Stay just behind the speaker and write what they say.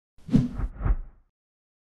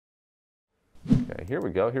here we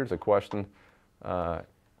go. Here's a question.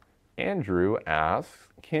 Andrew asks,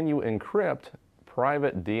 can you encrypt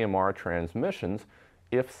private DMR transmissions?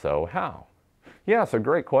 If so, how? Yeah, it's a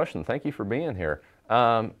great question. Thank you for being here.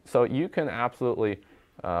 So you can absolutely,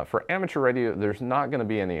 for amateur radio, there's not going to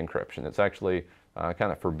be any encryption. It's actually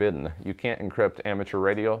kind of forbidden. You can't encrypt amateur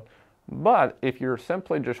radio. But if you're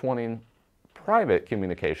simply just wanting private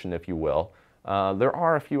communication, if you will, there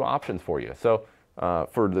are a few options for you. So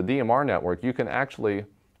for the DMR network, you can actually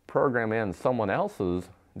program in someone else's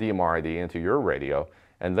DMR ID into your radio,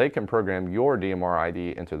 and they can program your DMR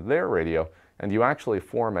ID into their radio, and you actually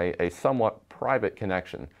form a somewhat private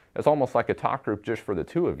connection. It's almost like a talk group just for the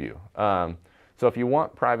two of you. So if you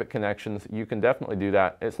want private connections, you can definitely do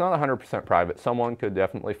that. It's not 100% private. Someone could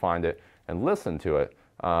definitely find it and listen to it,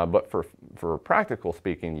 but for practical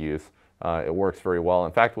speaking use, it works very well.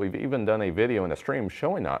 In fact, we've even done a video and a stream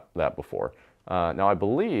showing that before. Now, I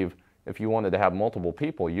believe if you wanted to have multiple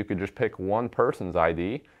people, you could just pick one person's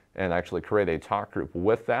ID and actually create a talk group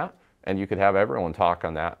with that, and you could have everyone talk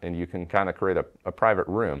on that, and you can kind of create a private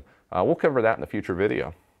room. We'll cover that in a future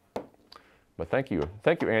video. But thank you,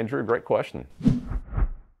 Andrew. Great question.